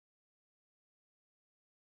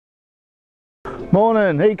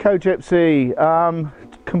Morning, Eco Gypsy.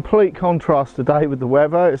 Complete contrast today with the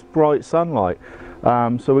weather. It's bright sunlight,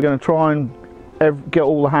 so we're going to try and get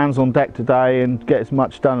all the hands on deck today and get as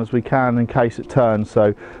much done as we can in case it turns.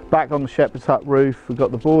 So back on the shepherd's hut roof, we've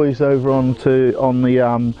got the boys over on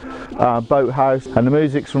the boathouse, and the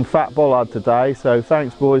music's from PHAT BOLLARD today. So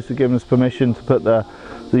thanks boys for giving us permission to put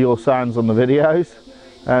your sounds on the videos,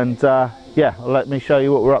 and yeah, let me show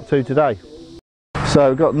you what we're up to today. So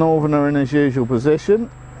we've got Northerner in his usual position,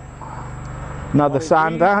 another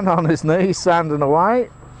Sandown on his knees, sanding away.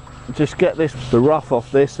 Just get the rough off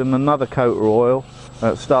this and another coat of oil,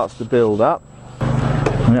 it starts to build up.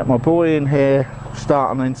 I get my boy in here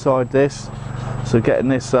starting inside this, so getting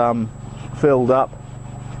this filled up,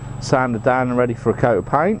 sanded down and ready for a coat of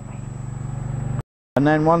paint. And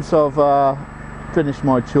then once I've finished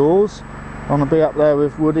my chores, I'm going to be up there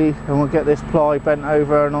with Woody and we'll get this ply bent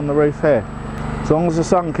over and on the roof here. As long as the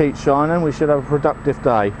sun keeps shining, we should have a productive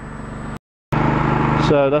day.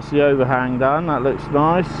 So that's the overhang done, that looks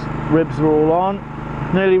nice. Ribs are all on,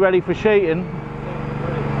 nearly ready for sheeting.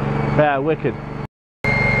 Yeah, wicked.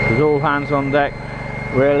 There's all hands on deck,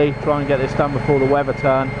 really. Try and get this done before the weather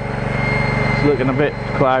turn. It's looking a bit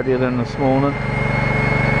cloudier than this morning.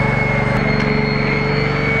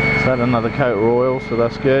 It's had another coat of oil, so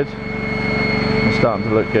that's good. It's starting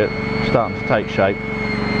to look good, starting to take shape.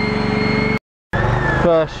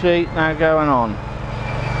 First sheet now going on.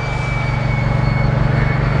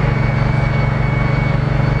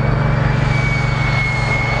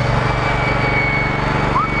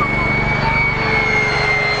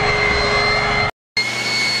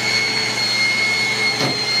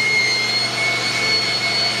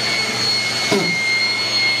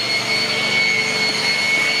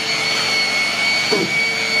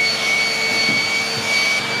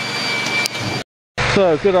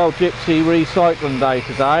 So, good old gypsy recycling day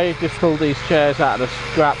today. Just pulled these chairs out of the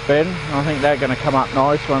scrap bin. I think they're going to come up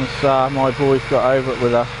nice once my boys got over it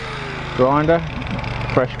with a grinder,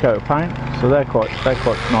 fresh coat of paint. So they're quite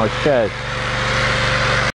nice chairs.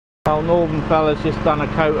 Old Northern fella's just done a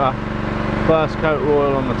first coat of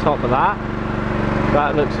oil on the top of that.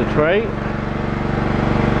 That looks a treat.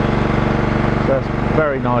 So that's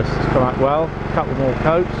very nice. It's come out well. A couple more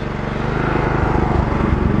coats.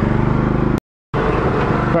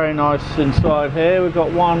 Very nice inside here. We've got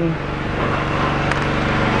one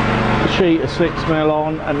sheet of 6mm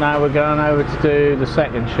on, and now we're going over to do the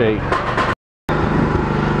second sheet.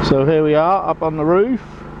 So here we are up on the roof.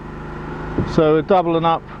 So we're doubling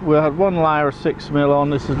up. We had one layer of 6mm on,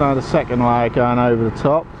 this is now the second layer going over the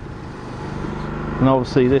top, and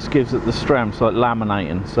obviously this gives it the strength, like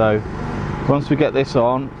laminating. So once we get this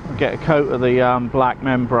on, we'll get a coat of the black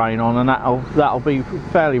membrane on, and that'll be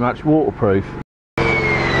fairly much waterproof.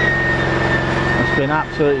 It's been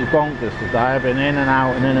absolutely bonkers today. I've been in and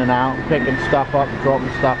out and in and out, picking stuff up,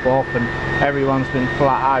 dropping stuff off, and everyone's been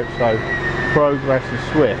flat out, so progress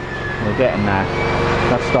is swift. We're getting there.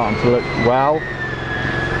 That's starting to look well.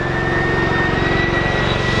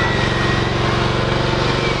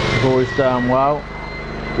 The boys done well.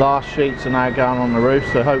 Last sheets are now going on the roof,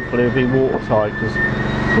 so hopefully it'll be watertight, because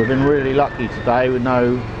we've been really lucky today with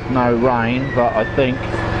no rain, but I think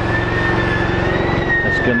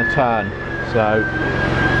it's going to turn. So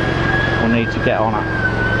we'll need to get on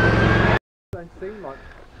it. Don't seem like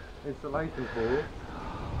insulation for.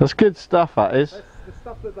 That's good stuff, that is. That's the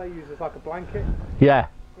stuff that they use is like a blanket. Yeah.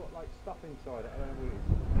 It's got like stuff inside it. I don't know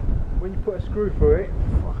when you put a screw through it,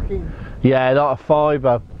 fucking. Yeah, like a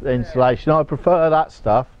fibre insulation. I prefer that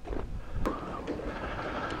stuff.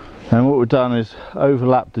 And what we've done is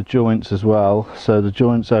overlap the joints as well, so the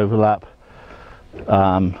joints overlap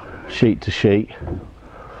sheet to sheet.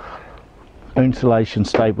 Insulation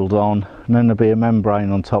stapled on, and then there'll be a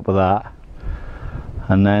membrane on top of that,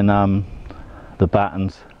 and then the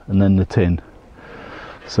battens, and then the tin.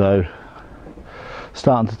 So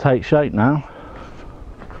starting to take shape now.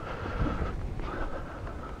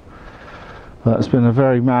 But it's been a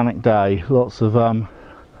very manic day, lots of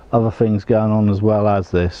other things going on as well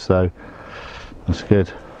as this, so that's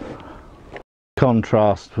good.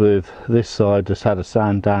 Contrast with this side, just had a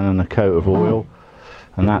sand down and a coat of oil,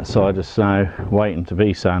 and that side is now waiting to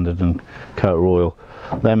be sanded and coat of oil.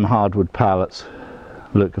 Them hardwood pallets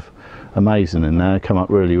look amazing in there, come up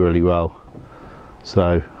really well.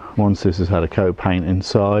 So once this has had a coat of paint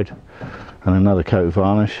inside and another coat of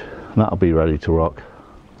varnish, that'll be ready to rock.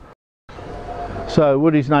 So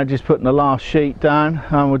Woody's now just putting the last sheet down,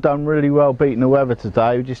 and we've done really well beating the weather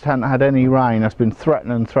today. We just hadn't had any rain. It's been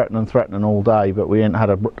threatening all day, but we ain't had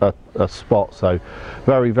a spot, so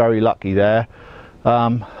very lucky there.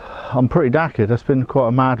 I'm pretty knackered. That's been quite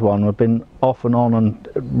a mad one. I've been off and on and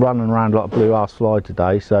running around like a blue ass fly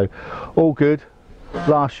today, so all good.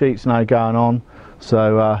 Last sheet's now going on,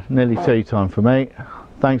 so nearly tea time for me.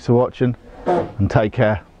 Thanks for watching and take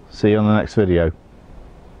care. See you on the next video.